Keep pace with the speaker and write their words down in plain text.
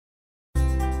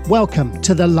Welcome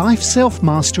to the Life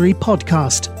Self-Mastery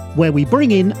Podcast, where we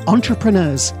bring in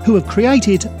entrepreneurs who have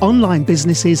created online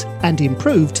businesses and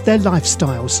improved their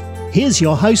lifestyles. Here's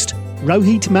your host,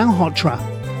 Rohit Malhotra.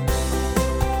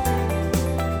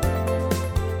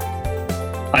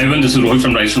 Hi everyone, this is Rohit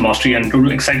from Life Self-Mastery, and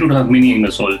I'm excited to have Minnie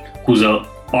Ingersoll, who's a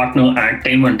partner at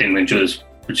TenOneTen Ventures,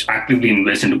 which actively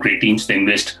invests into great teams. They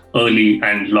invest early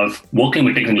and love working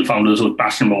with technical founders who are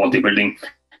passionate about what they're building.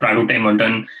 Prior to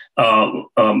TenOneTen,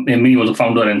 Minnie was a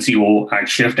founder and CEO at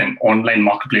Shift, an online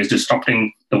marketplace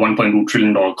disrupting the $1.2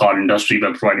 trillion car industry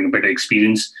by providing a better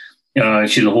experience.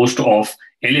 She's a host of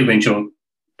LA Venture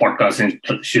podcast, and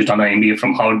she's done an MBA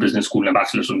from Harvard Business School and a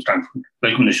bachelor's from Stanford.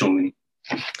 Welcome to the show, Minnie.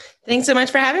 Thanks so much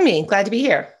for having me. Glad to be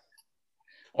here.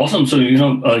 Awesome. So, you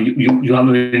have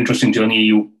a very interesting journey.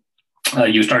 You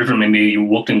started from MBA, you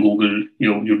worked in Google,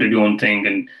 you did your own thing,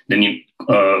 and then you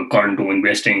got into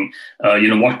investing.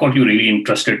 What got you really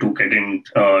interested to get in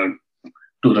to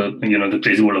the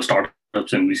crazy world of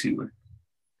startups and VC world?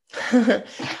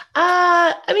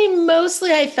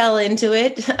 Mostly I fell into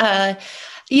it.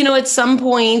 At some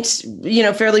point,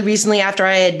 fairly recently after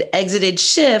I had exited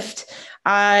Shift,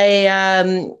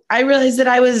 I realized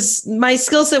that my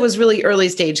skill set was really early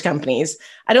stage companies.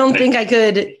 I don't think I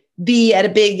could be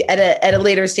at a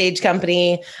later stage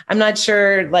company. I'm not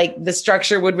sure like the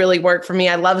structure would really work for me.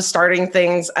 I love starting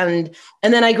things and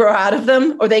then I grow out of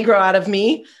them or they grow out of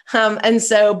me. And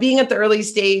so being at the early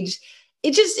stage,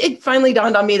 it finally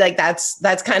dawned on me like that's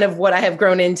kind of what I have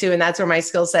grown into and that's where my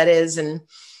skill set is. And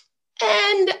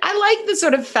I like the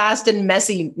sort of fast and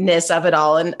messiness of it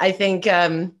all. And I think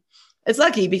it's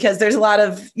lucky because there's a lot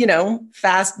of,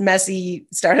 fast, messy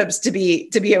startups to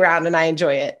be around and I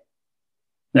enjoy it.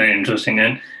 Very interesting.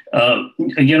 And,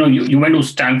 you went to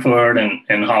Stanford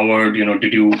and Harvard,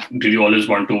 did you always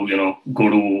want to, go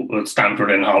to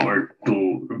Stanford and Harvard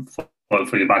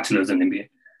for your bachelor's and MBA?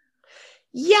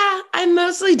 Yeah, I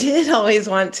mostly did always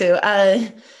want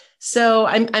to. So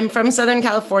I'm from Southern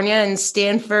California and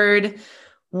Stanford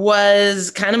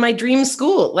was kind of my dream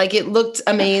school. Like it looked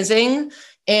amazing.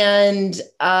 And,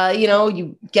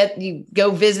 you go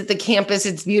visit the campus.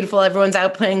 It's beautiful. Everyone's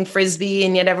out playing Frisbee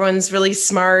and yet everyone's really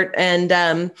smart. And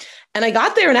I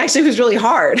got there and actually it was really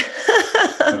hard.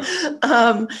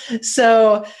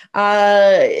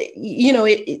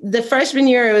 The freshman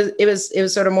year, it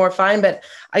was sort of more fun, but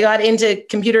I got into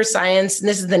computer science and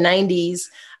this is the 90s.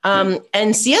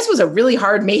 And CS was a really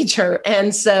hard major.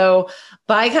 And so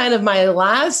by kind of my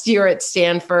last year at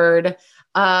Stanford,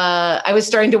 I was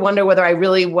starting to wonder whether I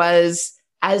really was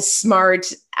as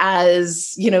smart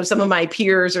as, some of my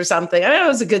peers or something. I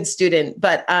was a good student,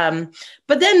 but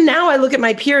then now I look at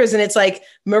my peers and it's like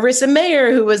Marissa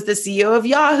Mayer, who was the CEO of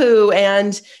Yahoo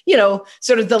and,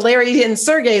 sort of the Larry and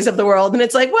Sergeys of the world. And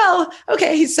it's like, well,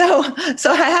 okay, so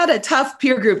I had a tough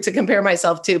peer group to compare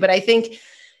myself to, but I think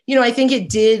it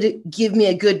did give me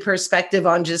a good perspective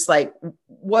on just like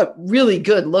what really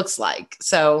good looks like.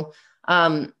 So,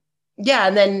 yeah.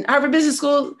 And then Harvard Business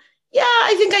School. Yeah,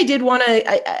 I think I did want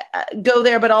to go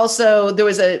there, but also there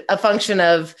was a function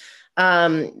of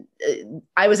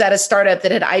I was at a startup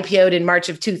that had IPO'd in March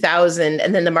of 2000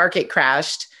 and then the market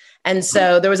crashed. And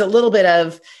so there was a little bit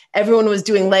of everyone was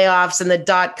doing layoffs and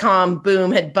the .com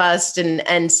boom had bust.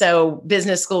 And so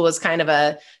business school was kind of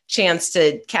a chance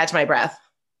to catch my breath.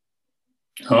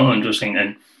 Oh, interesting.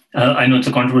 And I know it's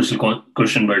a controversial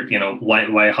question, but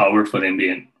why Harvard for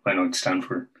MBA and why not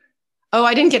Stanford? Oh,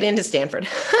 I didn't get into Stanford.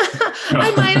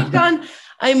 I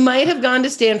might have gone to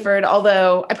Stanford,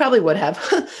 although I probably would have.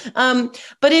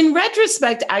 But in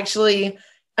retrospect, actually,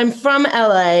 I'm from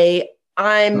LA.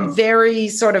 I'm very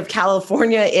sort of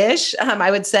California-ish,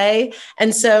 I would say.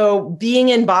 And so being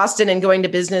in Boston and going to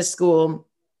business school,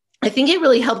 I think it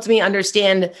really helped me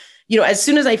understand, as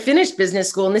soon as I finished business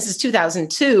school, and this is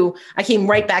 2002, I came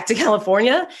right back to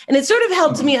California and it sort of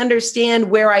helped me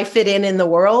understand where I fit in the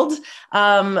world.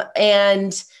 And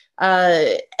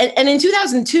in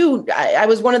 2002, I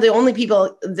was one of the only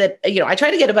people that, I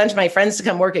tried to get a bunch of my friends to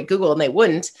come work at Google and they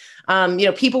wouldn't.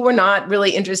 People were not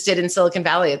really interested in Silicon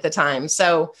Valley at the time.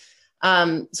 So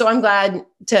I'm glad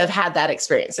to have had that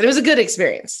experience. And it was a good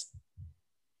experience.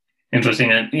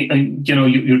 Interesting. And,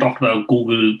 you talked about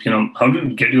Google, how did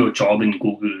you get your job in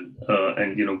Google?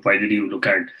 And, why did you look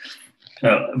at,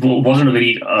 wasn't a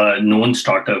very known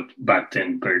startup back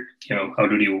then, but, how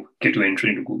did you get your entry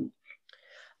into Google?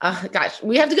 Gosh,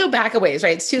 we have to go back a ways,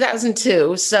 right? It's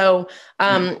 2002. So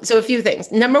a few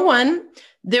things. Number one,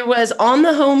 there was on the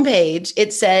homepage,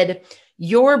 it said,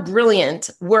 you're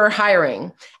brilliant. We're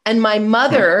hiring. And my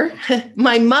mother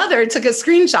took a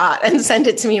screenshot and sent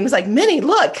it to me and was like, Minnie,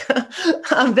 look,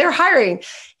 they're hiring.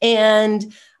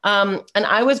 And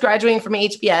I was graduating from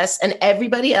HBS, and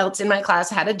everybody else in my class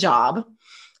had a job.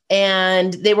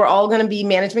 And they were all going to be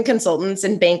management consultants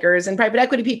and bankers and private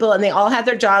equity people. And they all had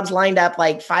their jobs lined up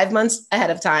like 5 months ahead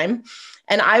of time.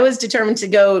 And I was determined to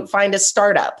go find a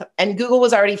startup. And Google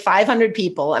was already 500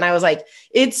 people. And I was like,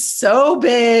 it's so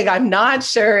big. I'm not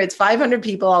sure. It's 500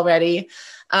 people already.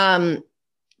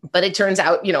 But it turns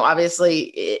out,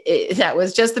 obviously that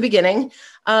was just the beginning.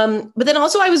 But then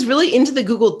also I was really into the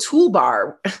Google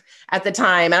toolbar at the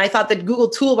time. And I thought that Google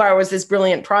toolbar was this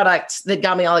brilliant product that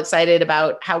got me all excited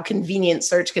about how convenient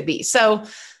search could be. So,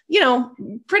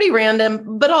 pretty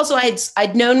random, but also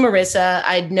I'd known Marissa,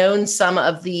 I'd known some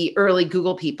of the early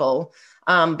Google people.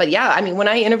 But yeah, when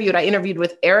I interviewed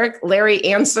with Eric, Larry,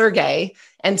 and Sergey,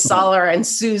 and Salar and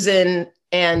Susan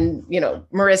and,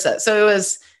 Marissa. So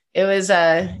it was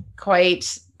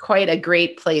quite a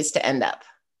great place to end up.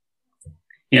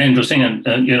 Yeah, interesting. And,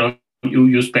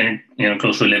 you spent,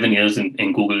 close to 11 years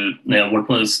in Google. What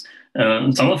was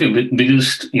some of your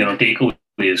biggest,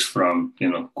 takeaways from,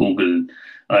 Google?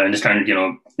 I understand,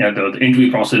 the interview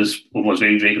process was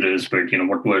very rigorous, but,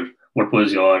 what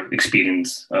was your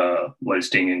experience while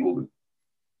staying in Google?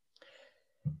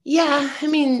 Yeah,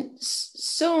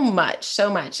 so much.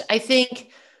 I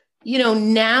think,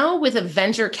 now with a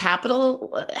venture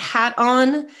capital hat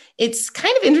on, it's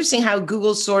kind of interesting how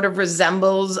Google sort of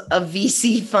resembles a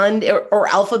VC fund or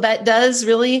Alphabet does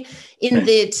really in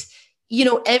that,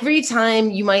 every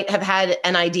time you might have had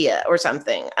an idea or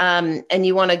something and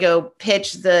you want to go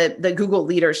pitch the Google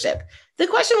leadership, the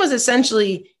question was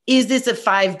essentially, is this a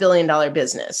 $5 billion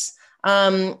business?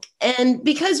 And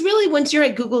because really, once you're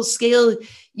at Google's scale,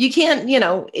 you can't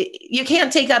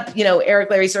take up, Eric,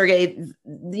 Larry, Sergey,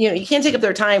 you can't take up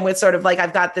their time with sort of like,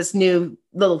 I've got this new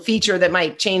little feature that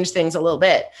might change things a little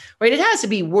bit, right? It has to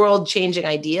be world changing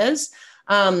ideas.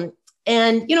 And,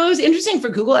 it was interesting for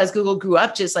Google as Google grew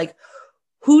up, just like,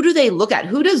 who do they look at?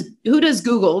 Who does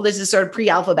Google, this is sort of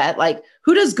pre-Alphabet, like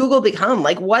who does Google become?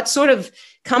 Like what sort of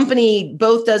company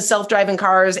both does self-driving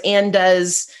cars and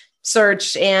does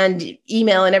search and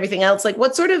email and everything else? Like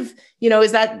what sort of,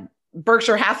 is that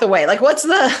Berkshire Hathaway? Like what's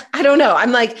I don't know.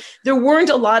 I'm like, there weren't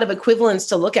a lot of equivalents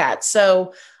to look at.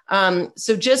 So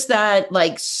just that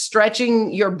like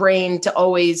stretching your brain to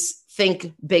always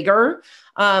think bigger.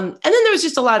 And then there was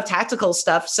just a lot of tactical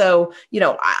stuff. So,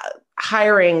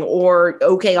 hiring or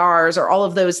OKRs or all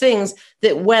of those things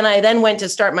that when I then went to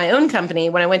start my own company,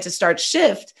 when I went to start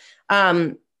Shift,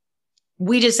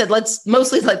 we just said,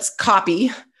 let's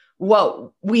copy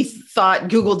what we thought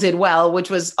Google did well, which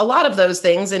was a lot of those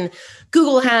things. And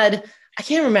Google had, I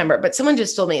can't remember, but someone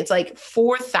just told me it's like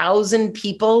 4,000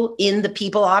 people in the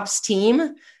people ops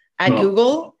team at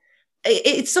Google.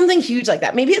 It's something huge like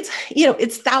that. Maybe it's,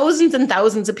 it's thousands and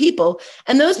thousands of people.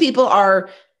 And those people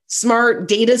are smart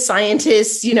data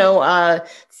scientists,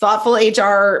 thoughtful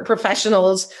HR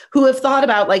professionals who have thought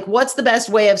about like, what's the best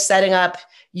way of setting up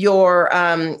your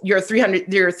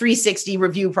 360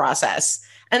 review process.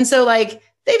 And so like,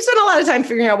 they've spent a lot of time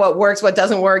figuring out what works, what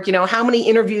doesn't work, how many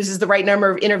interviews is the right number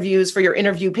of interviews for your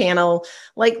interview panel.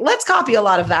 Like, let's copy a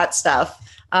lot of that stuff.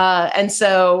 And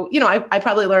so, I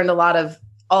probably learned a lot of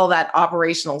all that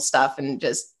operational stuff and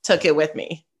just took it with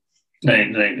me.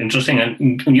 Right. Interesting.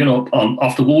 And,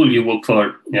 after Google, you worked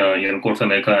for, Code for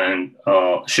America and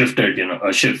shifted,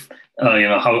 Shift.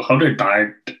 How did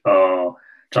that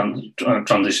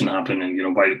transition happen?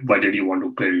 And, why did you want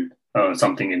to build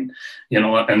something in,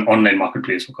 an online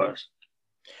marketplace for cars?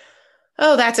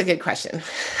 Oh, that's a good question.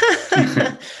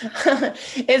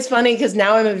 It's funny because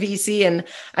now I'm a VC and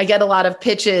I get a lot of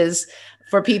pitches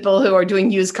for people who are doing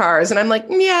used cars. And I'm like,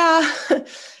 yeah,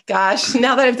 gosh,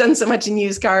 now that I've done so much in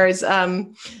used cars,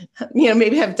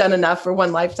 maybe I've done enough for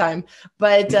one lifetime.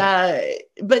 But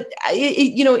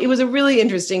it was a really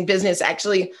interesting business,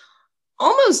 actually,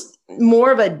 almost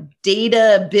more of a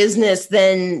data business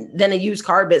than a used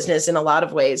car business in a lot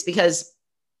of ways, because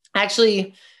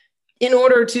actually, in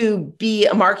order to be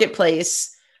a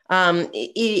marketplace,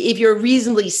 if you're a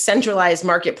reasonably centralized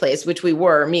marketplace, which we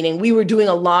were, meaning we were doing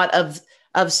a lot of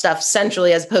stuff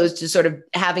centrally as opposed to sort of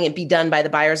having it be done by the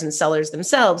buyers and sellers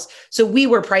themselves. So we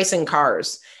were pricing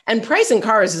cars, and pricing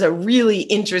cars is a really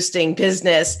interesting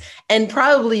business. And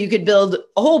probably you could build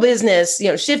a whole business,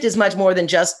 Shift is much more than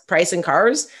just pricing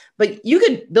cars, but you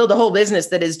could build a whole business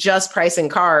that is just pricing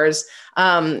cars.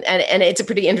 And it's a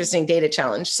pretty interesting data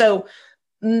challenge. So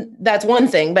that's one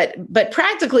thing, but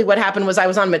practically what happened was I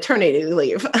was on maternity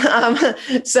leave.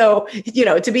 So,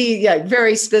 to be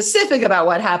very specific about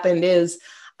what happened is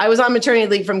I was on maternity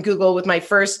leave from Google with my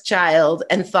first child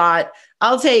and thought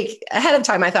I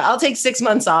thought I'll take 6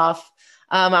 months off.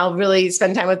 I'll really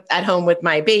spend time at home with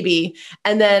my baby.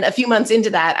 And then a few months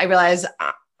into that, I realized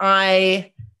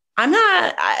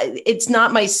it's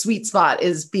not my sweet spot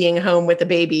is being home with a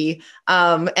baby.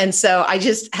 And so I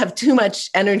just have too much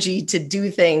energy to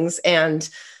do things, and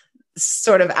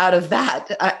sort of out of that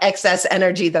excess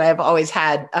energy that I've always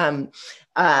had,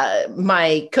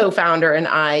 my co-founder and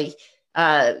I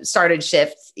started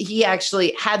Shift. He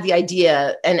actually had the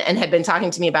idea and had been talking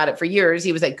to me about it for years.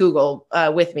 He was at Google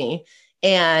with me.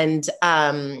 And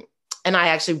I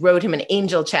actually wrote him an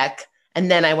angel check. And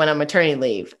then I went on maternity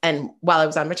leave. And while I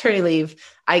was on maternity leave,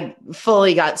 I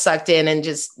fully got sucked in and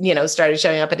just, started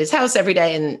showing up at his house every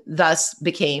day, and thus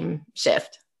became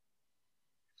Shift.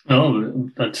 Oh,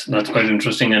 that's quite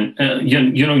interesting. And,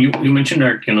 you mentioned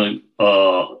that,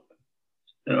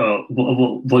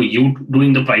 were you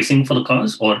doing the pricing for the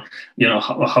cars, or,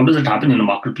 how does it happen in the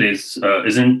marketplace?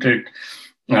 Isn't it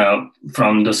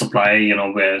from the supply,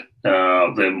 where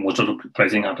most of the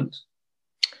pricing happens?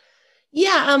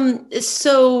 Yeah.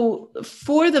 So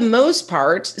for the most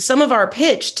part, some of our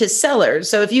pitch to sellers.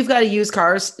 So if you've got a used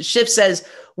car, Shift says,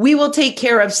 we will take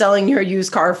care of selling your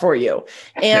used car for you.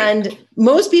 And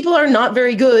most people are not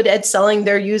very good at selling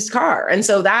their used car. And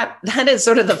so that is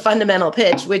sort of the fundamental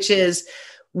pitch, which is,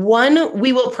 1,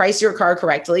 we will price your car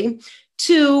correctly.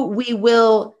 2, we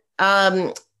will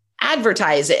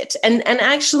advertise it. And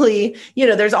actually,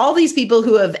 there's all these people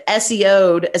who have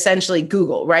SEO'd essentially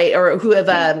Google, right? Or who have,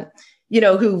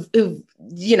 who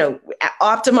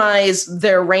optimize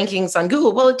their rankings on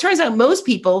Google. Well, it turns out most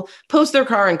people post their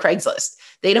car on Craigslist.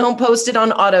 They don't post it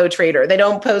on Auto Trader. They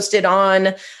don't post it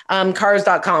on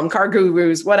cars.com, Car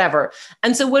Gurus, whatever.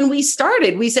 And so when we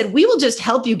started, we said, we will just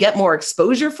help you get more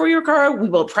exposure for your car. We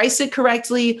will price it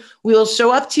correctly. We will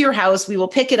show up to your house. We will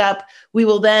pick it up. We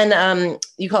will then,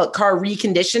 you call it car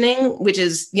reconditioning, which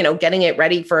is, getting it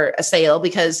ready for a sale,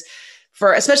 because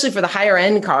especially for the higher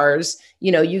end cars,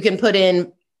 you can put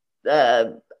in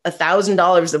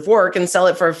 $1,000 of work and sell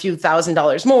it for a few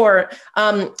 $1,000s more.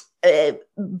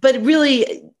 But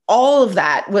really, all of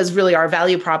that was really our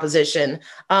value proposition.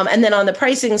 And then on the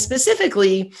pricing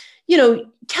specifically,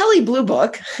 Kelley Blue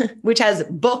Book, which has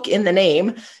book in the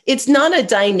name, it's not a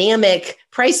dynamic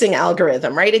pricing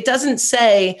algorithm, right? It doesn't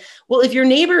say, well, if your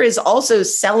neighbor is also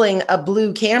selling a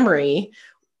blue Camry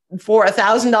for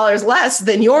 $1,000 less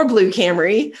than your blue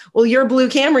Camry, well, your blue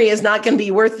Camry is not going to be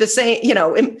worth the same.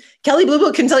 Kelley Blue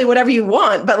Book can tell you whatever you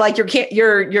want, but like you're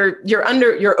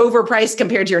overpriced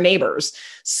compared to your neighbors.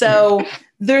 So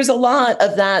there's a lot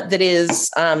of that is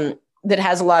that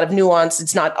has a lot of nuance.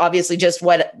 It's not obviously just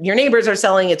what your neighbors are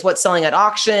selling; it's what's selling at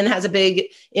auction has a big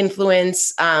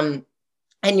influence, and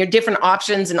your different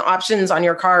options on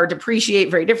your car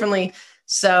depreciate very differently.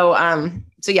 So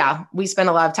yeah, we spend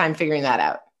a lot of time figuring that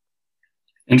out.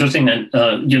 Interesting. And,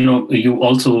 you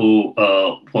also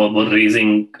were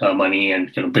raising money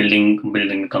and,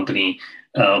 building a company.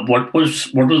 What was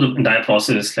the entire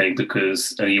process like?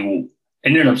 Because you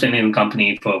ended up selling the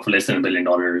company for less than $1 billion.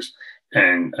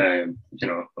 And,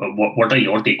 what are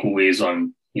your takeaways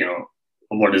on,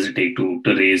 what does it take to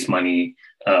raise money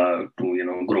to,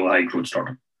 grow a high growth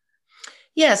startup?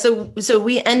 Yeah. So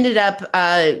we ended up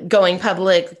going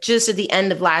public just at the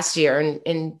end of last year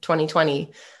in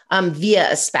 2020. Via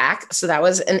a SPAC. So that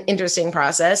was an interesting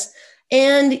process.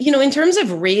 And, in terms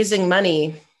of raising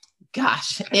money,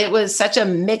 gosh, it was such a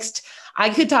mixed,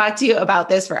 I could talk to you about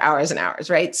this for hours and hours,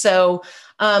 right? So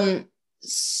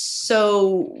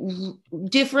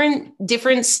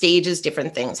different stages,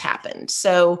 different things happened.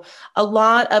 So a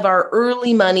lot of our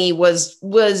early money was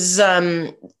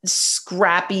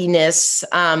scrappiness.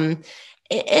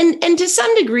 And to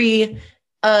some degree,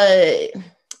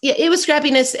 it was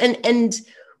scrappiness and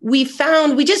we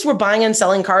just were buying and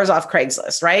selling cars off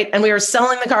Craigslist, right? And we were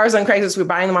selling the cars on Craigslist. We were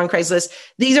buying them on Craigslist.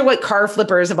 These are what car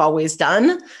flippers have always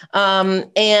done.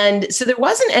 And so there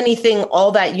wasn't anything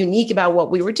all that unique about what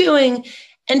we were doing.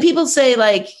 And people say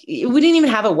we didn't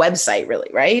even have a website really,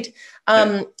 right?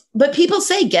 But people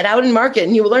say, get out and market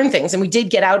and you will learn things. And we did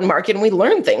get out and market and we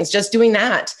learned things just doing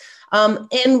that.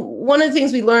 And one of the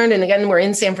things we learned, and again, we're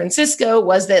in San Francisco,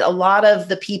 was that a lot of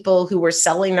the people who were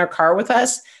selling their car with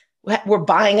us were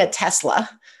buying a Tesla.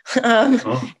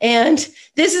 And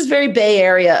this is very Bay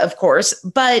Area, of course,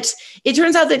 but it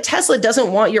turns out that Tesla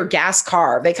doesn't want your gas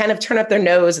car. They kind of turn up their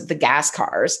nose at the gas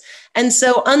cars. And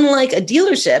so unlike a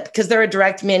dealership, because they're a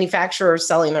direct manufacturer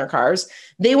selling their cars,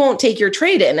 they won't take your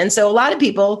trade-in. And so a lot of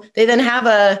people, they then have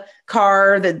a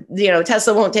car that,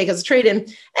 Tesla won't take as a trade-in.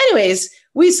 Anyways,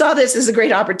 we saw this as a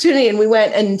great opportunity and we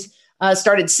went and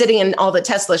started sitting in all the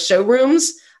Tesla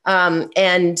showrooms.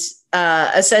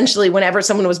 Essentially, whenever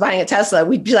someone was buying a Tesla,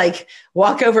 we'd be like,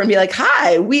 walk over and be like,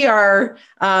 hi, we are,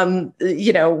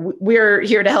 we're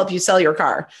here to help you sell your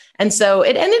car. And so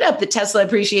it ended up that Tesla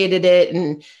appreciated it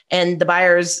and the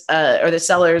buyers or the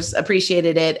sellers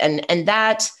appreciated it. And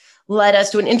that led us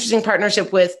to an interesting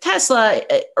partnership with Tesla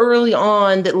early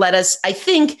on that led us, I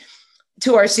think,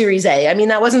 to our Series A. I mean,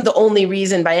 that wasn't the only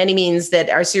reason by any means that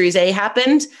our Series A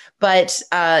happened, but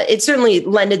it certainly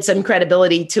lended some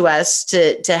credibility to us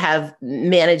to have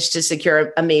managed to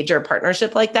secure a major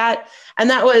partnership like that. And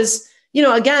that was,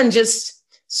 again, just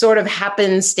sort of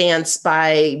happenstance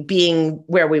by being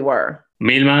where we were.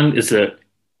 Mailman is an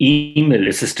email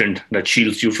assistant that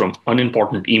shields you from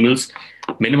unimportant emails,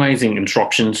 minimizing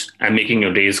interruptions and making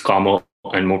your days calmer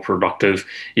and more productive.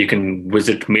 You can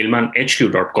visit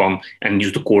mailmanhq.com and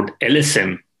use the code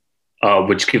LSM,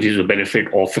 which gives you the benefit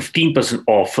of 15%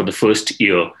 off for the first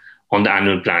year on the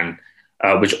annual plan,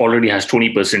 which already has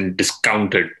 20%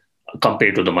 discounted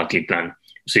compared to the monthly plan.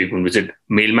 So you can visit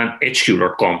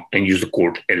mailmanhq.com and use the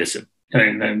code LSM.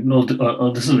 Right. No,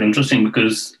 this is interesting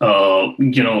because,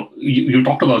 you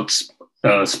talked about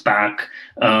SPAC,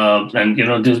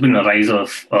 and there's been a rise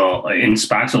of in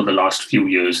SPACs over the last few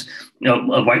years.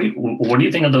 What do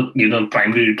you think are the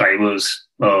primary drivers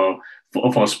for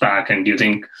SPAC, and do you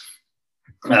think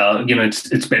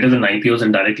it's better than IPOs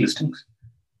and direct listings?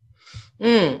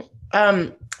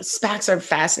 SPACs are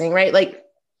fascinating, right? Like,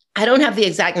 I don't have the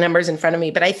exact numbers in front of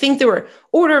me, but I think there were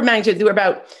order of magnitude. There were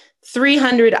about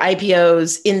 300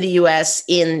 IPOs in the US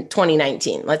in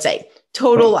 2019, let's say,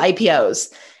 total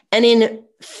IPOs. And in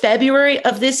February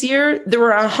of this year, there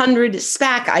were 100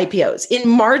 SPAC IPOs. In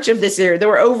March of this year, there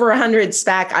were over 100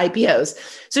 SPAC IPOs.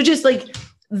 So just like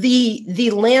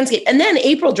the landscape. And then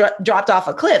April dropped off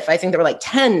a cliff. I think there were like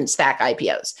 10 SPAC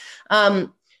IPOs.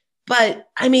 But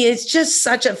I mean, it's just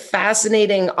such a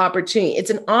fascinating opportunity. It's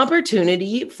an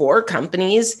opportunity for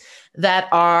companies that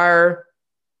are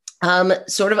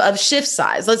sort of shift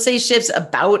size. Let's say Shift's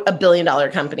about $1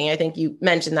 billion company. I think you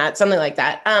mentioned that, something like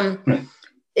that.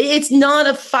 It's not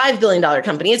a $5 billion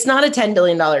company. It's not a $10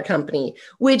 billion company,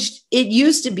 which it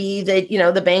used to be that,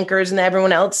 the bankers and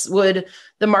everyone else the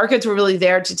markets were really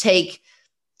there to take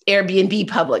Airbnb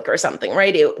public or something,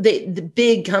 right? The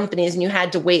big companies, and you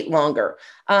had to wait longer.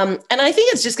 And I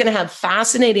think it's just going to have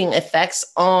fascinating effects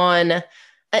on,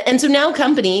 and so now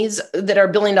companies that are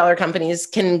 $1 billion companies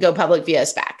can go public via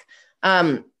SPAC.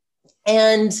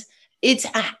 And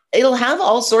it'll have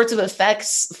all sorts of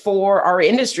effects for our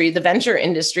industry, the venture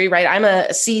industry, right? I'm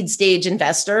a seed stage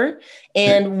investor.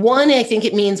 And one, I think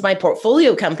it means my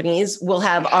portfolio companies will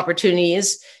have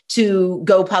opportunities to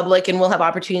go public and we'll have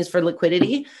opportunities for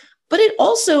liquidity. But it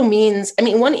also means,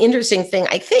 one interesting thing,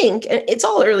 I think, it's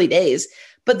all early days,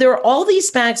 but there are all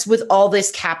these SPACs with all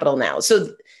this capital now.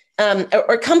 So,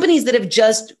 or companies that have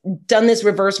just done this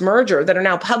reverse merger that are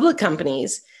now public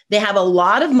companies. They have a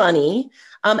lot of money.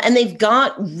 And they've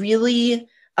got really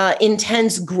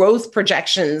intense growth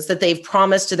projections that they've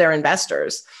promised to their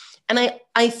investors. And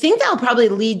I think that'll probably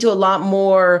lead to a lot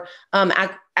more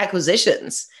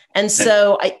acquisitions. And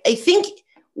so I think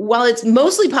while it's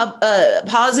mostly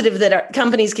positive that our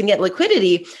companies can get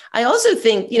liquidity, I also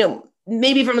think,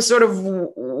 maybe from a sort of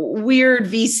weird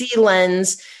VC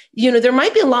lens, there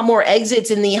might be a lot more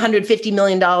exits in the $150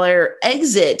 million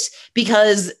exit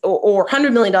or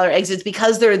 $100 million exits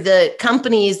because they're the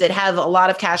companies that have a lot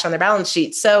of cash on their balance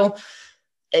sheet. So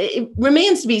it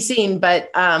remains to be seen, but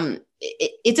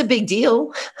it's a big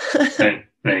deal.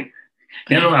 Right.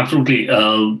 Yeah, no, absolutely.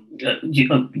 Do you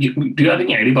have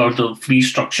any idea about the fee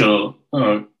structure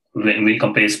when we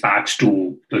compare SPACs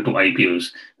to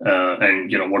IPOs?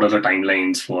 And what are the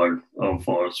timelines for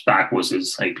SPAC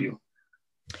versus IPO?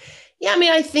 Yeah,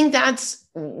 I think that's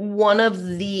one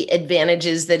of the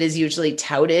advantages that is usually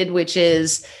touted, which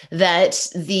is that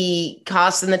the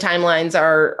costs and the timelines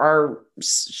are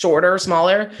shorter,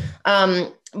 smaller.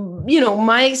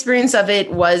 My experience of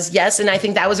it was yes, and I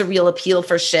think that was a real appeal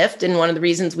for Shift. And one of the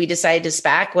reasons we decided to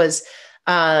SPAC was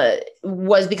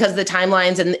because of the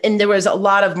timelines, and there was a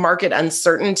lot of market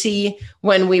uncertainty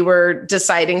when we were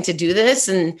deciding to do this.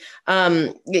 And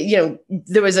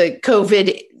there was a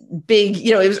COVID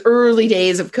it was early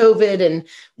days of COVID and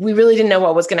we really didn't know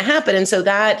what was going to happen. And so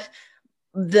that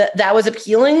that was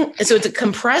appealing. So it's a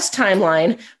compressed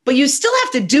timeline, but you still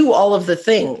have to do all of the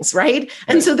things, right?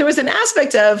 And so there was an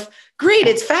aspect of, great,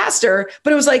 it's faster,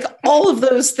 but it was like all of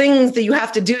those things that you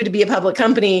have to do to be a public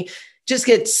company just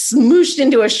get smooshed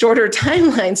into a shorter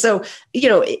timeline. So,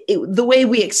 the way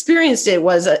we experienced it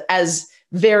was as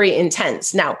very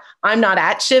intense. Now, I'm not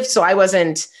at Shift, so I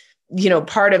wasn't,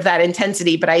 part of that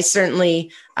intensity, but I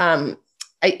certainly,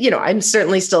 I'm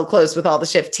certainly still close with all the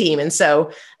Shift team. And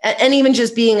so, and even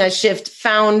just being a Shift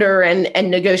founder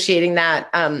and negotiating that,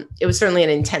 it was certainly an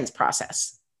intense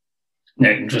process.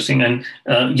 Yeah, interesting. And,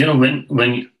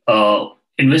 when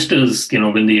investors,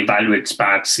 when they evaluate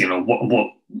SPACs,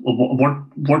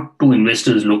 what do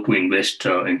investors look to invest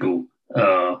into?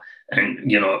 And,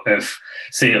 if,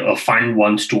 say, a fund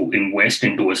wants to invest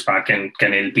into a SPAC, can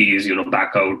LPs,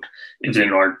 back out if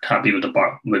they're not happy with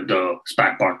the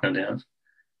SPAC partner they have?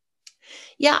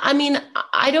 Yeah, I mean,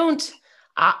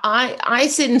 I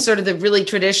sit in sort of the really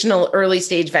traditional early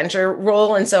stage venture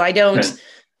role. And so I don't,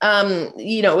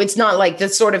 it's not like the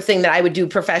sort of thing that I would do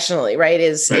professionally, right?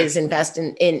 Is invest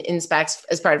in SPACs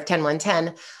as part of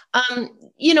TenOneTen.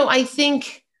 I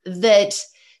think that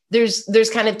there's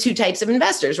kind of two types of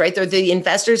investors, right? There are the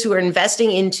investors who are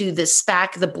investing into the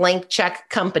SPAC, the blank check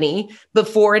company,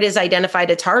 before it has identified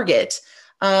a target.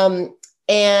 And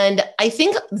I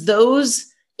think those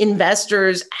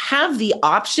investors have the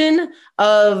option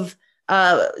of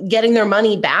getting their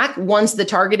money back once the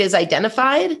target is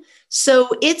identified. So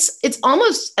it's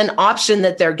almost an option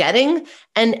that they're getting.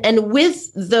 And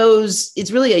with those,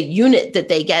 it's really a unit that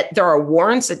they get. There are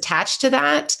warrants attached to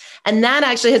that. And that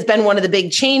actually has been one of the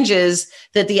big changes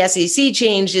that the SEC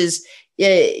changes,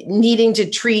 needing to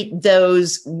treat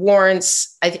those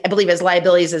warrants, I believe, as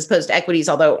liabilities as opposed to equities,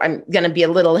 although I'm going to be a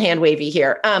little hand wavy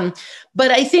here.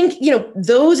 But I think,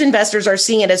 those investors are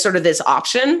seeing it as sort of this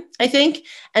option, I think.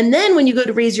 And then when you go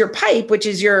to raise your PIPE, which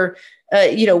is your,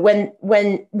 when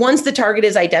once the target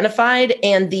is identified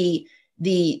and the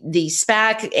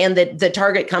SPAC and the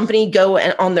target company go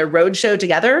on their roadshow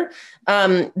together,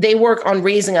 they work on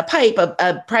raising a PIPE,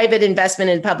 a private investment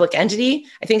in public entity,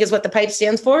 I think is what the PIPE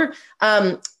stands for.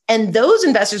 And those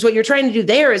investors, what you're trying to do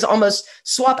there is almost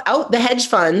swap out the hedge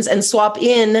funds and swap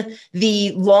in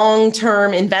the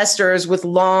long-term investors with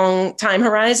long time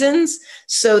horizons,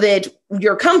 so that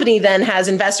your company then has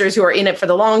investors who are in it for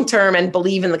the long term and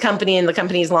believe in the company and the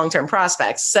company's long-term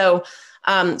prospects. So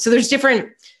there's different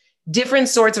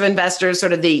sorts of investors,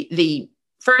 sort of the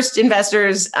first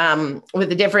investors with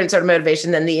a different sort of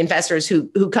motivation than the investors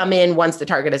who come in once the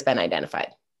target has been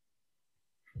identified.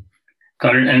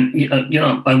 Got it. And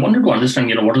I wanted to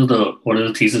understand, what are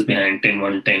the thesis behind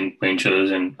TenOneTen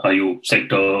Ventures, and are you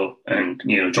sector and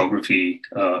geography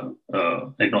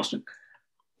agnostic?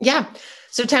 Yeah.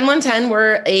 So TenOneTen,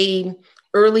 we're a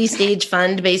early stage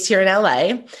fund based here in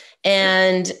LA,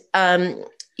 and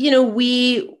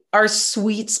our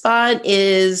sweet spot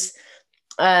is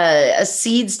a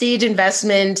seed stage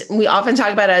investment. We often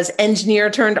talk about it as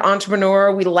engineer turned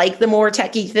entrepreneur. We like the more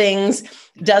techie things.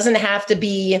 Doesn't have to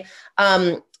be.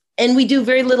 And we do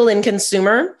very little in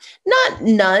consumer,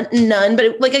 none,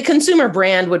 but like a consumer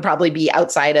brand would probably be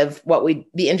outside of what we'd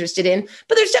be interested in.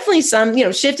 But there's definitely some,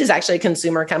 Shift is actually a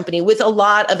consumer company with a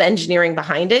lot of engineering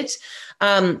behind it.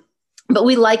 But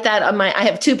we like that. I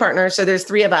have two partners, so there's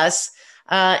three of us.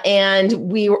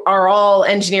 And we are all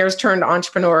engineers turned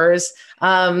entrepreneurs.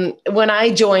 When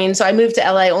I joined, so I moved to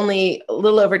LA only a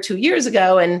little over 2 years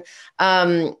ago, and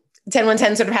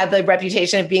TenOneTen sort of had the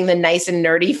reputation of being the nice and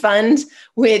nerdy fund,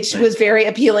 which was very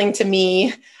appealing to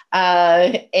me.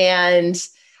 And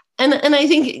I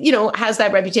think, has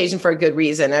that reputation for a good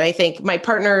reason. And I think my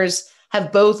partners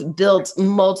have both built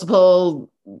multiple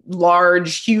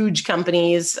large, huge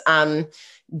companies.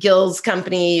 Gil's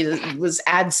company was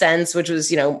AdSense, which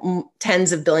was,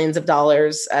 tens of billions of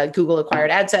dollars. Google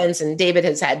acquired AdSense, and David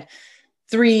has had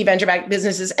 3 venture-backed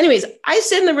businesses. Anyways, I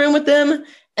sit in the room with them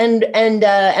and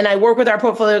I work with our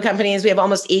portfolio companies. We have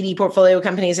almost 80 portfolio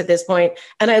companies at this point.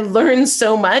 And I learned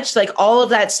so much, like all of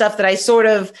that stuff that I sort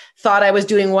of thought I was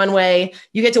doing one way.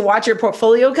 You get to watch your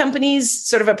portfolio companies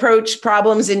sort of approach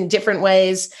problems in different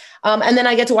ways. And then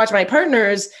I get to watch my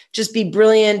partners just be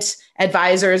brilliant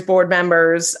advisors, board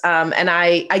members. And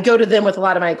I go to them with a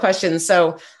lot of my questions.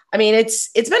 So, I mean,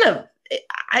 it's been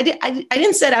I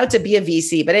didn't set out to be a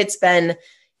VC, but it's been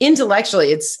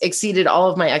intellectually, it's exceeded all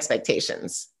of my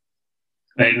expectations.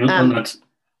 Right.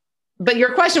 But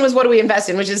your question was, what do we invest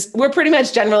in? Which is, we're pretty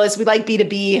much generalists. We like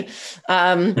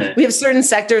B2B. We have certain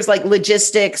sectors like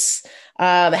logistics,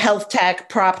 health tech,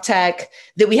 prop tech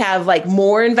that we have like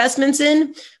more investments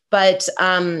in, but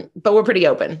we're pretty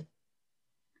open.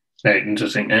 Right.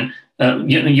 Interesting. And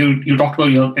You talked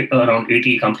about you have around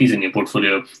 80 companies in your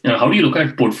portfolio. How do you look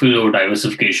at portfolio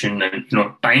diversification and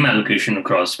time allocation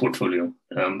across portfolio?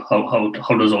 How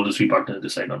does all the three partners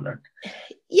decide on that?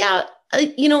 Yeah,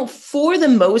 for the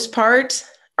most part,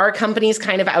 our companies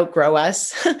kind of outgrow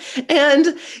us, and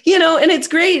it's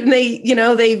great, and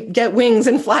they get wings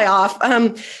and fly off.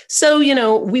 So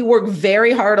we work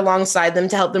very hard alongside them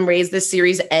to help them raise the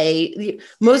Series A.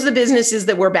 Most of the businesses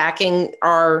that we're backing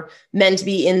are meant to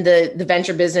be in the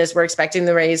venture business. We're expecting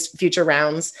to raise future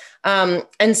rounds,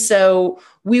 and so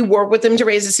we work with them to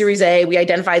raise the Series A. We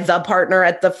identify the partner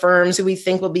at the firms who we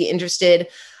think will be interested,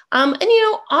 and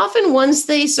often once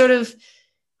they sort of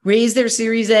raise their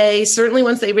Series A, certainly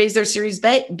once they raise their Series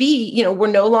B, we're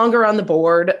no longer on the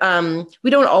board. We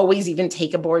don't always even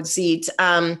take a board seat.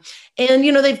 And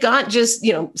they've got just,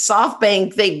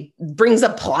 SoftBank, they brings a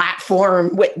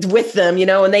platform with them,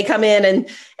 and they come in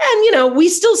and we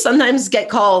still sometimes get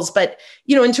calls, but,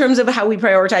 in terms of how we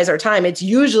prioritize our time, it's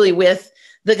usually with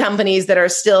the companies that are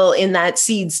still in that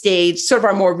seed stage, sort of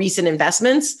our more recent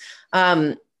investments.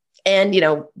 And,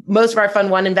 most of our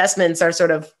Fund 1 investments are sort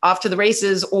of off to the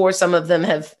races, or some of them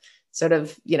have sort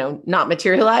of, not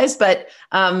materialized. But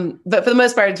for the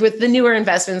most part, with the newer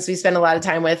investments, we spend a lot of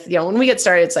time with, when we get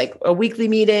started, it's like a weekly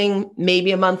meeting,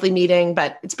 maybe a monthly meeting,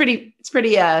 but it's pretty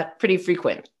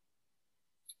frequent.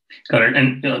 Got it.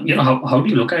 And, how do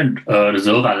you look at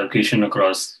reserve allocation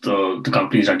across the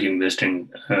companies that you invest in?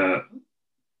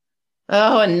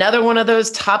 Oh, another one of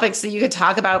those topics that you could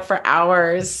talk about for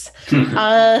hours.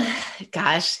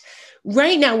 Gosh,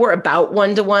 right now we're about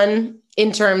 1-to-1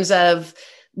 in terms of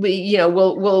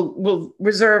we'll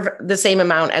reserve the same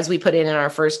amount as we put in our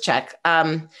first check.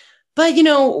 But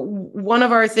one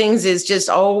of our things is just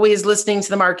always listening to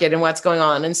the market and what's going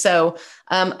on. And so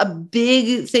a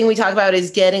big thing we talk about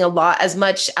is getting as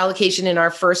much allocation in our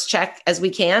first check as we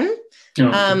can.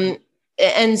 Okay.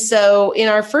 And so in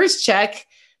our first check,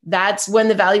 that's when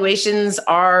the valuations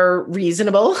are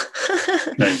reasonable.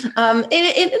 Nice.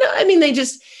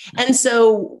 And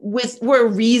so we're a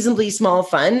reasonably small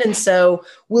fund. And so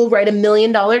we'll write $1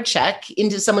 million check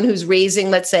into someone who's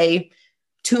raising, let's say,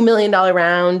 $2 million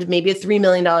round, maybe a $3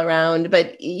 million round.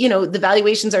 But, the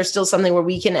valuations are still something where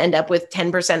we can end up with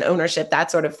 10% ownership,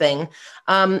 that sort of thing.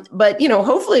 But,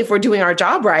 hopefully if we're doing our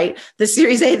job right, the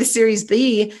Series A, the Series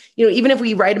B, even if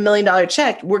we write $1 million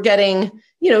check, we're getting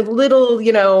little,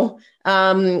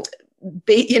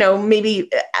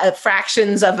 maybe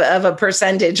fractions of a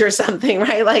percentage or something,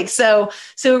 right? So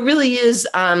it really is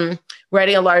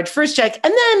writing a large first check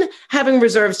and then having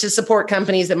reserves to support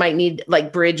companies that might need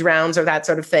like bridge rounds or that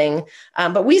sort of thing.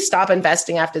 But we stop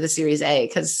investing after the Series A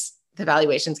because the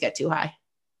valuations get too high.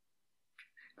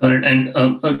 Got it. And,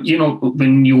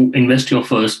 when you invest your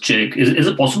first check, is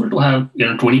it possible to have,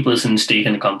 20% stake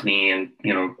in a company? And,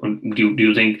 do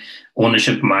you think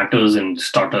ownership matters in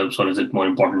startups, or is it more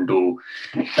important to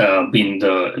be in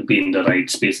the right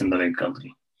space in the right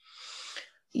company?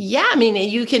 Yeah,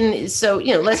 you can. So,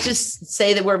 let's just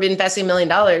say that we're investing $1 million.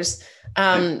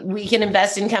 We can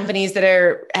invest in companies that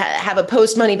have a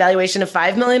post-money valuation of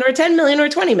 5 million or 10 million or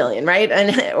 20 million, right?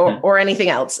 And or anything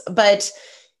else. But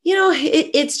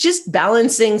it's just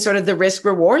balancing sort of the risk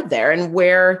reward there and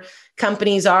where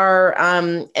companies are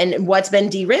and what's been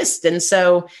de-risked. And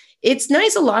so it's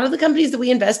nice. A lot of the companies that we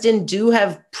invest in do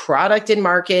have product in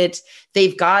market.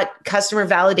 They've got customer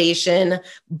validation,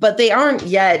 but they aren't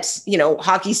yet,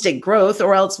 hockey stick growth,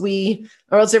 or else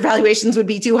their valuations would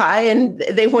be too high and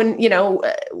they wouldn't,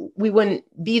 we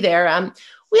wouldn't be there.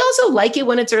 We also like it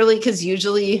when it's early because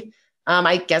usually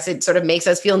I guess it sort of makes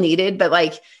us feel needed, but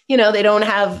they don't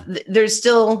have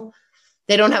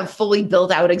fully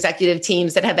built out executive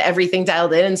teams that have everything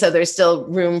dialed in. And so there's still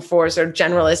room for sort of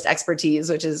generalist expertise,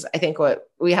 which is, I think, what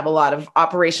we have a lot of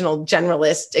operational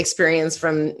generalist experience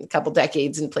from a couple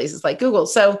decades in places like Google.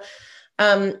 So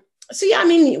yeah,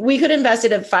 we could invest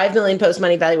at a 5 million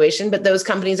post-money valuation, but those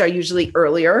companies are usually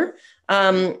earlier.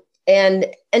 And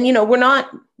we're not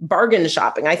bargain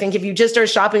shopping. I think if you just are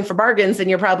shopping for bargains, then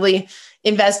you're probably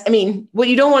what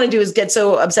you don't want to do is get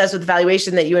so obsessed with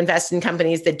valuation that you invest in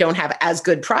companies that don't have as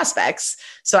good prospects.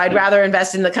 So I'd rather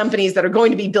invest in the companies that are going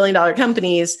to be billion-dollar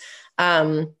companies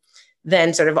than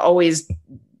sort of always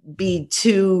be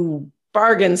too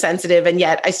bargain sensitive. And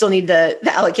yet I still need the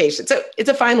allocation. So it's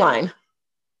a fine line.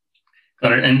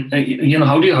 Got it. And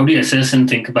how do you assess and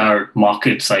think about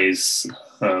market size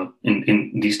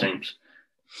in these times?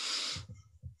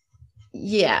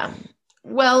 Yeah.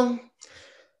 Well,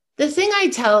 the thing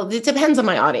it depends on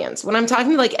my audience. When I'm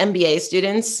talking to like MBA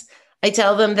students, I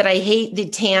tell them that I hate the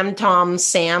Tam, Tom,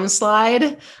 Sam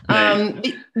slide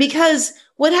because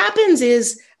what happens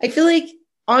is I feel like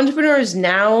entrepreneurs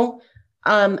now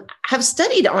have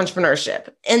studied entrepreneurship,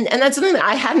 and that's something that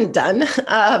I hadn't done.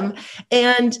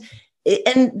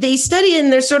 And they study,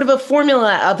 and there's sort of a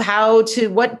formula of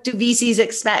what do VCs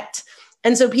expect.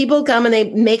 And so people come and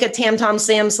they make a Tam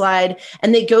Sam slide,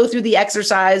 and they go through the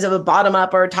exercise of a bottom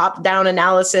up or top down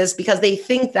analysis because they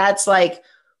think that's like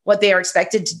what they are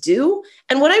expected to do.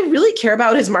 And what I really care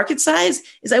about is market size.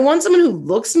 Is I want someone who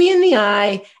looks me in the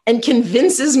eye and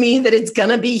convinces me that it's going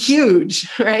to be huge,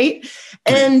 right?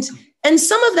 And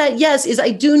some of that, yes, is I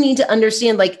do need to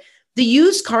understand, like, the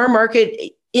used car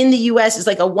market in the US is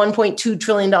like a $1.2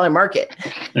 trillion market.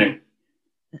 Right.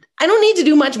 I don't need to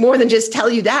do much more than just tell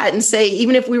you that and say,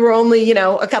 even if we were only,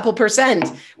 a couple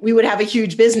percent, we would have a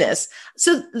huge business.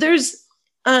 So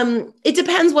it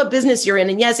depends what business you're in.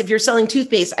 And yes, if you're selling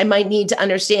toothpaste, I might need to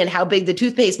understand how big the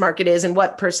toothpaste market is and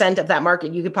what percent of that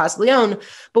market you could possibly own.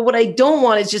 But what I don't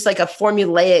want is just like a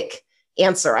formulaic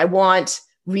answer. I want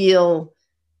real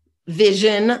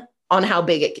vision on how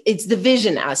big it's the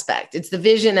vision aspect. It's the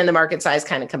vision and the market size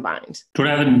kind of combined. Today,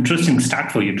 I have an interesting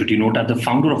stat for you. Did you know that the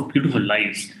founder of Beautiful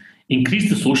Lives increased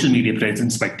the social media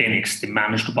presence by 10x? They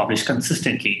managed to publish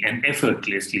consistently and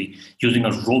effortlessly using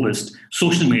a robust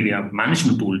social media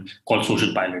management tool called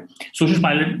Social Pilot. Social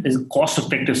Pilot is a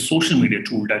cost-effective social media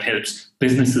tool that helps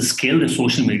businesses scale their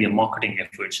social media marketing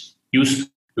efforts. Use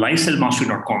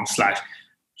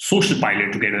lifestylemastry.com/social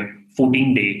pilot to get a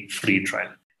 14-day free trial.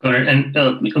 All right. And,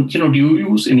 do you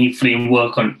use any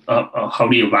framework on how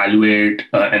do you evaluate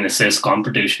and assess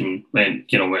competition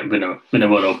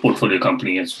whenever a portfolio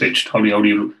company is pitched? How do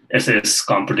you assess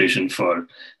competition for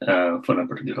a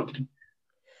particular company?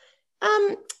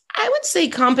 I would say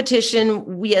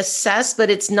competition we assess, but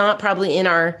it's not probably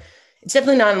it's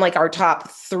definitely not in like our top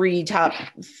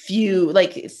few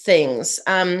like things.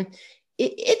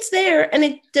 It's there, and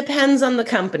it depends on the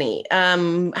company,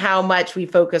 how much we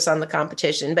focus on the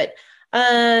competition. But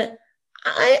I'm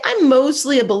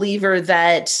mostly a believer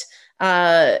that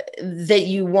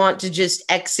you want to just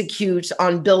execute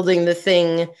on building the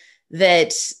thing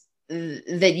that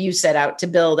you set out to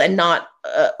build, and not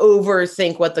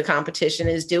overthink what the competition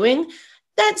is doing.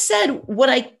 That said,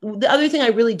 the other thing I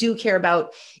really do care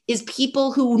about is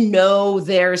people who know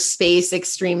their space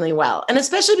extremely well. And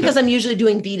especially because I'm usually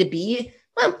doing B2B,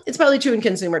 well, it's probably true in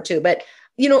consumer too, but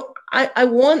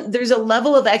there's a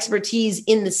level of expertise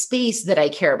in the space that I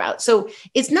care about. So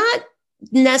it's not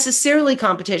necessarily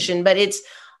competition, but it's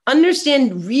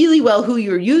understand really well who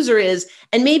your user is.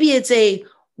 And maybe it's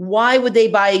why would they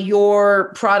buy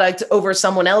your product over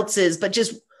someone else's, but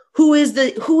just who is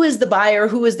the buyer?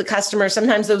 Who is the customer?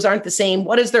 Sometimes those aren't the same.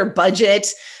 What is their budget?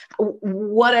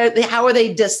 How are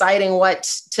they deciding what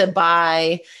to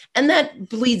buy? And that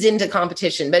bleeds into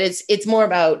competition, but it's more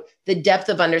about the depth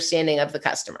of understanding of the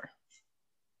customer.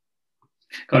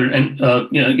 Got it. And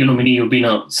Minnie, you've been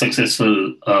a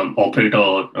successful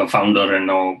operator, a founder, and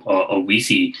now a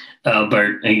VC.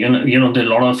 But there are a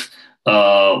lot of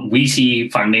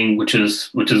VC funding which has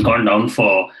gone down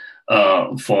for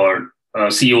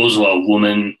CEOs who are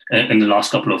women in the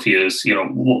last couple of years.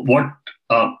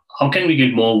 How can we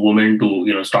get more women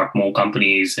to start more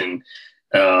companies in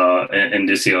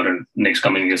this year and next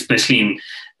coming year, especially in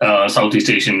Southeast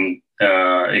Asian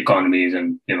economies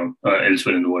and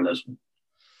elsewhere in the world as well?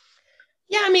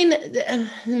 Yeah, I mean,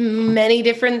 many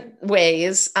different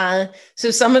ways.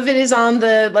 So some of it is on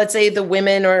let's say the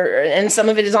women, and some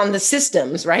of it is on the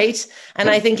systems, right? And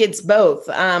I think it's both.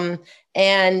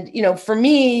 And for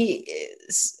me,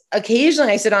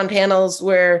 occasionally I sit on panels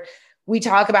where we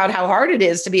talk about how hard it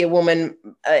is to be a woman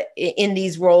in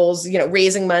these roles,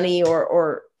 raising money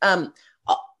or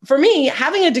for me,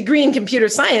 having a degree in computer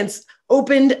science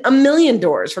opened a million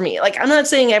doors for me. Like, I'm not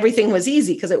saying everything was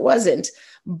easy, because it wasn't,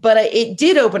 but it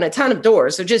did open a ton of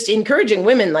doors. So just encouraging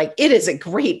women, like, it is a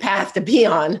great path to be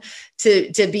on,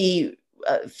 to be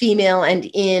female and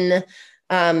in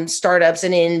startups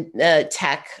and in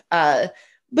tech.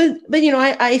 But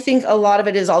I think a lot of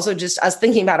it is also just us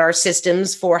thinking about our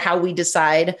systems for how we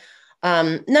decide,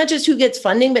 not just who gets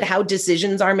funding, but how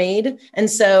decisions are made. And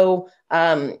so,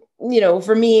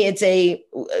 for me, it's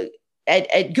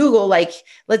at Google, like,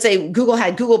 let's say Google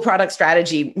had Google product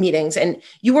strategy meetings, and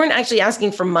you weren't actually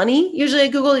asking for money. Usually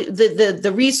at Google,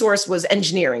 the resource was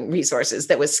engineering resources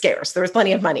that was scarce. There was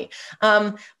plenty of money.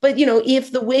 But,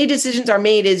 if the way decisions are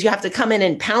made is you have to come in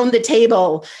and pound the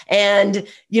table and,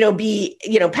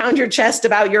 pound your chest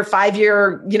about your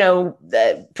 5-year,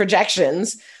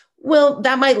 projections, well,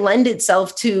 that might lend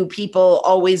itself to people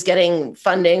always getting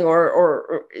funding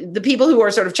or the people who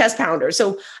are sort of chest pounders.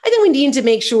 So I think we need to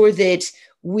make sure that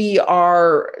we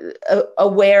are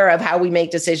aware of how we make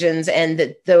decisions, and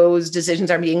that those decisions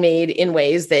are being made in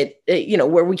ways that,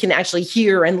 where we can actually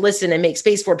hear and listen and make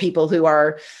space for people who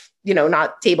are,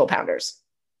 not table pounders.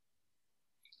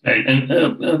 Right. And,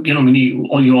 Minnie,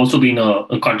 you also being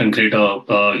a content creator,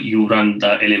 you run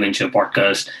the LA Venture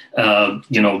podcast, and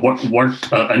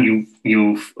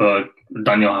you've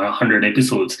done your 100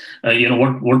 episodes.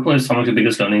 What were some of your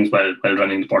biggest learnings while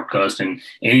running the podcast, and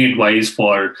any advice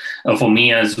for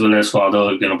me as well as for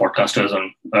other, podcasters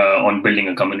on building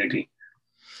a community?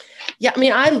 Yeah, I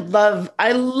mean, I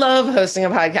love hosting a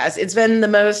podcast. It's been the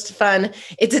most fun.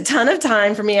 It's a ton of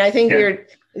time for me. I think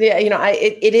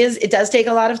it does take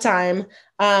a lot of time.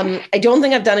 I don't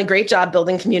think I've done a great job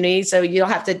building community, so you'll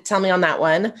have to tell me on that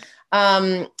one.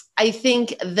 I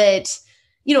think that,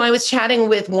 I was chatting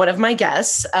with one of my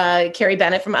guests, Carrie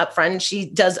Bennett from Upfront. She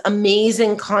does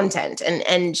amazing content,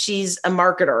 and she's a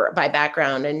marketer by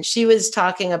background. And she was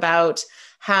talking about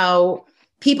how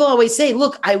people always say,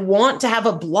 look, I want to have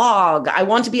a blog. I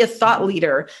want to be a thought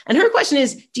leader. And her question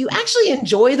is, do you actually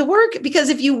enjoy the work? Because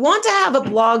if you want to have a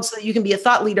blog so that you can be a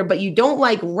thought leader, but you don't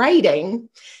like writing,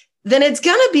 then it's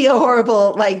going to be a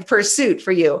horrible pursuit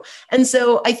for you. And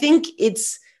so I think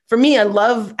for me, I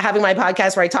love having my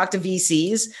podcast where I talk to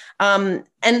VCs.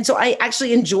 And so I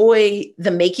actually enjoy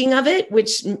the making of it,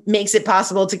 which makes it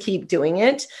possible to keep doing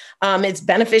it. It's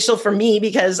beneficial for me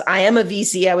because I am a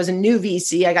VC. I was a new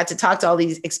VC. I got to talk to all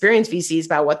these experienced VCs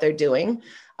about what they're doing.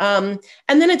 And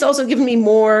then it's also given me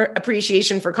more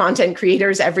appreciation for content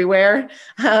creators everywhere.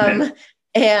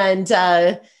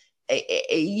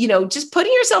 Just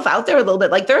putting yourself out there a little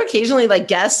bit. There are occasionally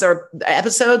guests or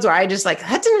episodes where I just that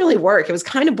didn't really work. It was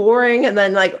kind of boring. And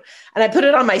then and I put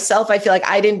it on myself. I feel like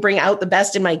I didn't bring out the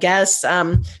best in my guests.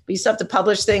 But you still have to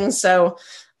publish things. So,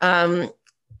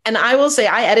 and I will say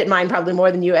I edit mine probably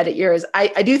more than you edit yours.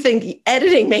 I do think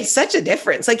editing makes such a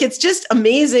difference. It's just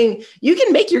amazing. You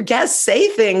can make your guests say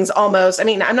things almost. I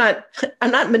mean, I'm not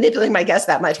manipulating my guests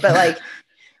that much, but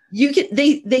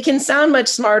they can sound much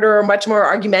smarter or much more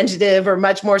argumentative or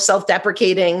much more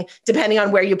self-deprecating depending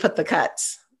on where you put the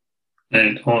cuts.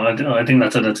 Right. Well, I think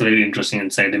that's a very interesting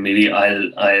insight, and maybe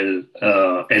I'll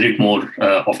edit more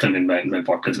often in my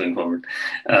podcast going forward.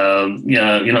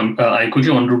 I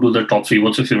quickly want to do the top 3.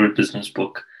 What's your favorite business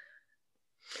book?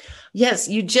 Yes,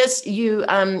 you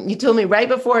told me right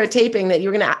before a taping that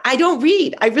you're gonna. I don't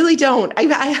read. I really don't.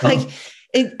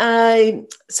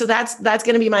 So that's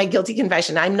going to be my guilty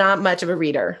confession. I'm not much of a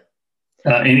reader.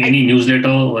 Any newsletter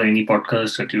or any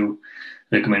podcast that you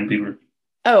recommend people?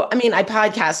 Oh, I mean, I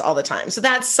podcast all the time. So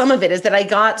that's some of it, is that I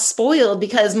got spoiled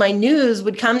because my news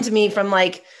would come to me from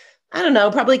I don't know,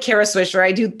 probably Kara Swisher.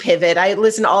 I do Pivot. I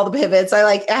listen to all the pivots.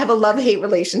 I have a love-hate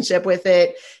relationship with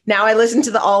it. Now I listen to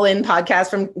the All In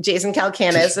podcast from Jason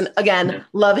Calacanis. And again,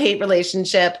 love-hate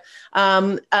relationship.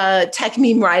 Tech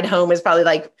Meme Ride Home is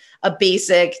probably a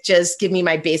basic, just give me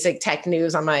my basic tech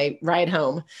news on my ride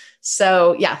home.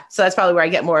 So so that's probably where I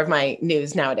get more of my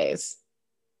news nowadays.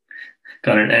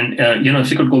 Got it. And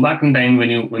if you could go back in time when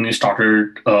you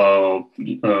started working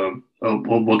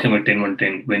with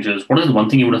TenOneTen Ventures, what is the one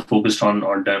thing you would have focused on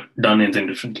or done anything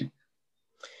differently?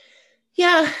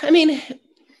 Yeah, I mean,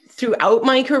 throughout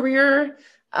my career,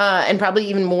 and probably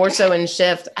even more so in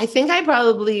Shift, I think I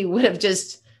probably would have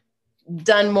just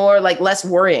done more less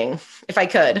worrying if I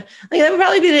could. That would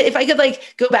probably be if I could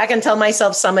go back and tell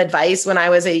myself some advice when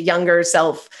I was a younger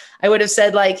self. I would have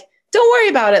said don't worry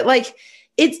about it.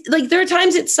 It's there are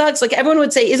times it sucks. Everyone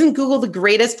would say, isn't Google the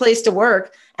greatest place to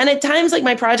work? And at times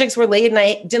my projects were late and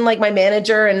I didn't like my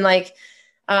manager and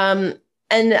and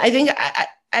I think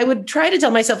I would try to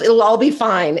tell myself it'll all be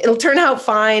fine. It'll turn out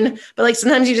fine. But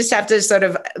sometimes you just have to sort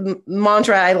of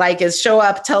mantra I like is show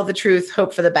up, tell the truth,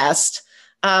 hope for the best.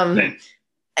 And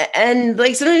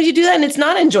sometimes you do that and it's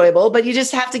not enjoyable, but you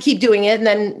just have to keep doing it. And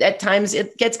then at times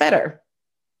it gets better.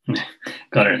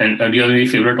 Got it. And do you have any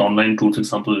favorite online tools, for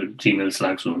example, Gmail,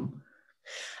 Slack, Zoom?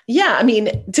 Yeah. I mean,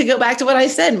 to go back to what I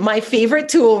said, my favorite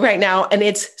tool right now, and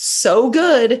it's so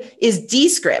good, is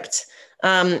Descript.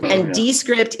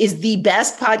 Descript is the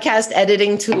best podcast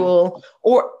editing tool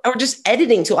or just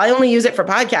editing tool. I only use it for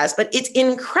podcasts, but it's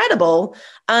incredible.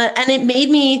 And it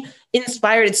made me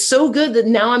inspired. It's so good that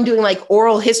now I'm doing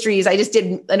oral histories. I just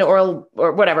did an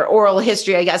oral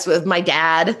history, I guess, with my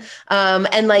dad.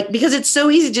 Because it's so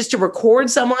easy just to record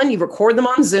someone, you record them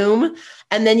on Zoom,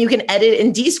 and then you can edit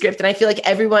in Descript. And I feel like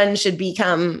everyone should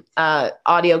become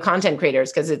audio content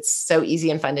creators because it's so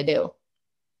easy and fun to do.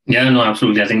 Yeah, no,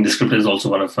 absolutely. I think Descript is also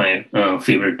one of my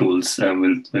favorite tools.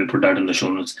 We'll put that in the show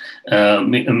notes.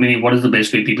 Maybe what is the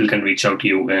best way people can reach out to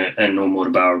you and know more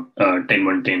about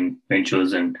TenOneTen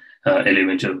Ventures and LA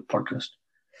Venture podcast?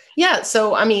 Yeah.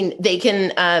 So, I mean, they can,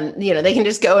 they can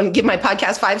just go and give my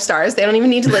podcast 5 stars. They don't even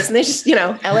need to listen. They just,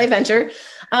 LA Venture.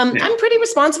 I'm pretty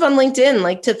responsive on LinkedIn,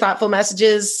 like to thoughtful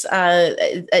messages.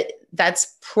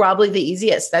 That's probably the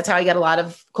easiest. That's how I get a lot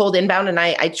of cold inbound, and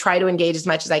I try to engage as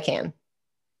much as I can.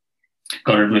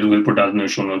 Got it. We'll put that in the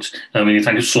show notes. Minnie,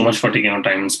 thank you so much for taking your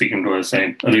time and speaking to us.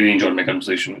 I really enjoyed my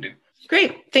conversation with you.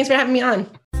 Great. Thanks for having me on.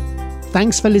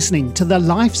 Thanks for listening to the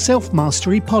Life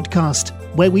Self-Mastery podcast,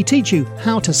 where we teach you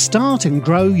how to start and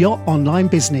grow your online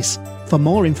business. For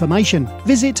more information,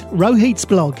 visit Rohit's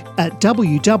blog at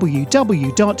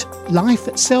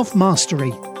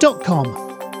www.lifeselfmastery.com.